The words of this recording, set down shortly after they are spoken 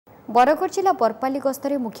बरगढ़ जिला बरपाली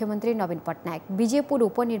गस्तर मुख्यमंत्री नवीन पट्टनायक बीजेपुर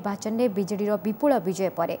उपनिर्वाचन में बीजेडीर विपुल विजय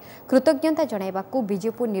पर कृतज्ञता जणाइबाकू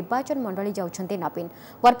बीजेपुर निर्वाचन मंडली जाउछन्ते नवीन।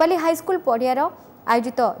 बरपाली हाईस्कूल पड़ियार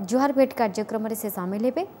आयोजित जुहार भेट कार्यक्रम से सामिल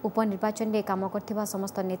हेबे। उपनिर्वाचन में काम करथिबा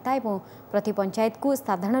समस्त नेता एवं प्रति पंचायत को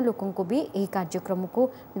साधारण लोकों को भी यह कार्यक्रम को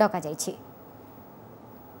डका जाइछि।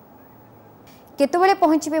 केतबेले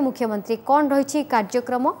पहुंचबे मुख्यमंत्री कौन रही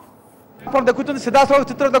कार्यक्रम देखुं सीधा सड़क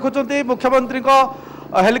चित्र देखुं मुख्यमंत्री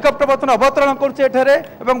हेलिकप्टर बर्तमान अवतरण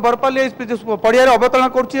कर बरपाली पड़िया अवतरण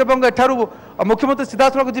कर मुख्यमंत्री सीधा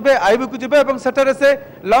सड़क जी आईबी को जीवे सेठारे से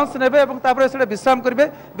लंच ने विश्राम करेंगे।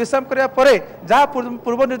 विश्राम कराया जहाँ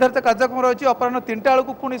पूर्व निर्धारित कार्यक्रम रही अपराह 3टा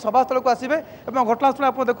बेलू पुणी सभास्थल को आसवे घटनास्थल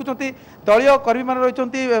आप देखुं दलीय कर्मी मान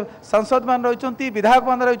रही सांसद मान रही विधायक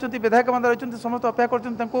मान रही समस्त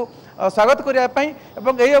अपेक्षा कर स्वागत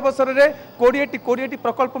करने अवसर में 20टी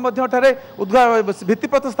प्रकल्प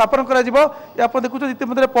भित्तिप्रस्तर स्थापन कर देखुं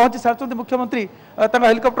इतिमध्य पहुंची सारी मुख्यमंत्री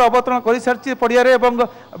हेलिकप्टर अवतरण कर सारी पड़िया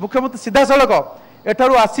मुख्यमंत्री सीधा सड़क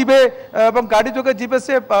एठारू आसबे गाड़ी जोगे जीवे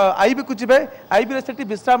से आईबी को जीवे आईबी से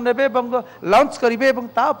विश्राम ने लंच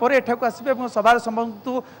करेंगे एठाक आसबे सभा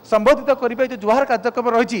संबोधित करेंगे। जो जुहार कार्यक्रम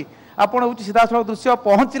रही आपड़ सीधा सड़क दृश्य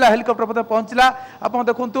पहुंचला हेलिकप्टर पहुंचला आप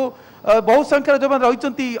देखु बहु संख्यार जो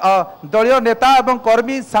रही दलीय नेता एवं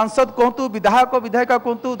कर्मी सांसद कहतु विधायक विधायिका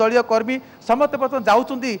कहतु दलीय कर्मी समस्त बर्तमान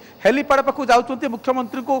जाऊँच हेलीपैड पाक जाऊँच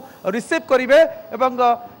मुख्यमंत्री को रिसीव करेंगे।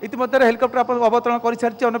 इतिमध्य हेलिकप्टर अवतरण कर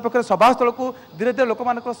सारी अन्यपक्ष सभास्थल को धीरे धीरे लोक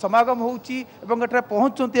मान समागम होची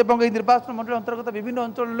पहुँचुंट निर्वाचन मंडल अंतर्गत विभिन्न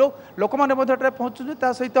अंचल लोक मैंने पहुँचुंट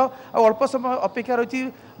सहित अल्प समय अपेक्षा रही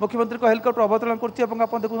मुख्यमंत्री हेलिकप्टर अवतरण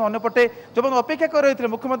कर देखो अंपटे जो अपेक्षा कर रही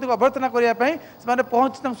मुख्यमंत्री को अभ्यर्थना करने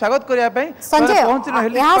पहुंच स्वागत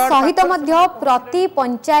सहित प्रति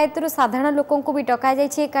पंचायत साधारण लोकों को भी डका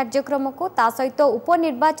जाइए कार्यक्रम को सहित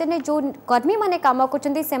उपनिर्वाचन जो कर्मी माने काम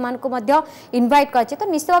कर इनवाइट कर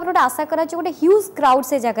तो निश्चित भाव आशा करा गोटे ह्यूज क्राउड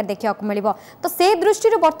से जगह देखा मिल तो से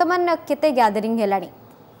दृष्टि वर्तमान केते गैदरिंग है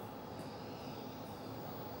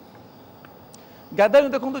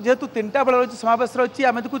गैदरिंग देखो जेहेतु 3टा बेला रही समावेश रही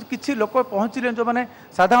आम देखो किसी लोक पहुँचे जो मैंने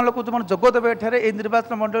साधारण लोक जो जोगदेवे एठारे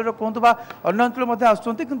निर्वाचन मंडल कहतु अन्य अंचल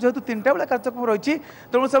आसुँच कि जेहेतु 3टा बेला कार्यक्रम रही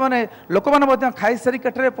तेणु से लोक मैंने खाई सारिक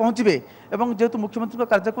एठारे पहुँचे जेहेतु मुख्यमंत्री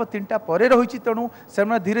कार्यक्रम 3टा पर रही तेणु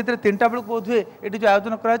से धीरे धीरे 3टा बेलू बोध हुए ये जो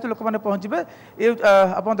आयोजन कराई लोक मैंने पहुँचे ये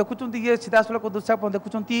आप देखुं ये सीधा सड़क दृश्य आप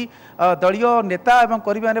देखुं दलीय नेता और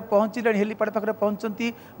कर्मी मैंने पहुँचे हेलीपैड पाखे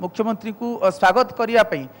पहुँचती मुख्यमंत्री को स्वागत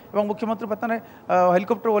करने मुख्यमंत्री बर्तमान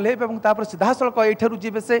हेलिकप्टर ओह्ल सीधा सड़क यू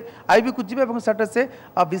जी से आईबी को जीवे से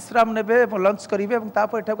विश्राम ने लंच करेंगे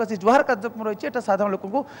एठाक जुहार कार्यक्रम रही है साधारण लोक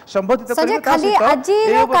को संबोधित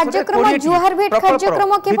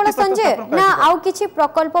ना आउ किछि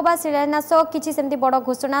प्रकल्प बा शिलान्यास किछि सेमती बड़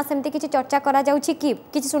घोषणा सेमती किछि चर्चा करा जाउछि कि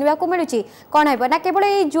किछि सुनिबा को मिलुछि कोन हेबो ना केवल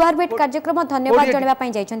ए जुहार भेट कार्यक्रम धन्यवाद जणवा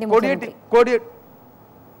पई जाइछन्ती मुख्यमंत्री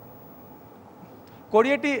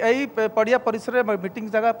 20टी यही पड़िया परिसर मीटिंग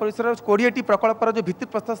जगह परिसर 20टी प्रकल्पर जो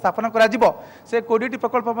भित्तिप्रस्तर स्थापन करा से 20टी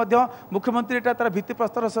प्रकल्प मुख्यमंत्री तार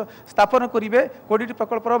भित्तिप्रस्तर स्थापन करेंगे। 20टी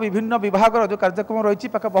प्रकल्पर विभिन्न विभाग जो कार्यक्रम रही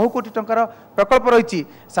बहु कोटी टंकार प्रकल्प रही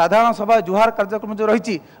साधारण सभा जुहार कार्यक्रम जो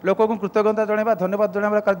रही लोक कृतज्ञता जणाइबा धन्यवाद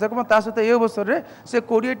जणाइबा कार्यक्रम सहित ये अवसर में से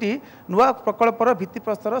 20टी नुआ प्रकल्पर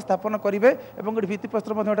भित्तिप्रस्तर स्थापन करेंगे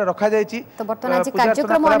भित्तिप्रस्तर रखा जाइए। तो बर्तमान आज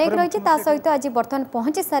कार्यक्रम अनेक रही सहित आज बर्तमान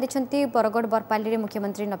पहुंची सारी बरगढ़ बरपाली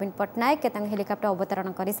मुख्यमंत्री नवीन पट्टनायक हेलिकप्टर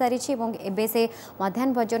अवतरण कर सारी एवं से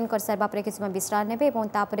मध्याह्न भोजन कर सारा पर किसी विश्राम ने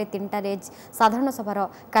 3टारे साधारण सभार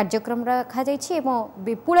कार्यक्रम रखा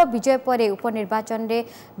विपुल विजय पर उपनिर्वाचन में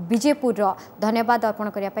बीजेपुर धन्यवाद अर्पण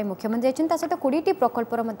करने मुख्यमंत्री सहित 20टी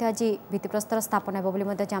प्रकल्पर आज भित्तिप्रस्तर स्थापन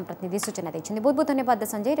होगा प्रतिनिधि सूचना देते। बहुत बहुत धन्यवाद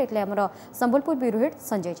संजय। रही संबलपुर ब्यूरो हेड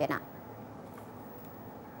संजय जेना।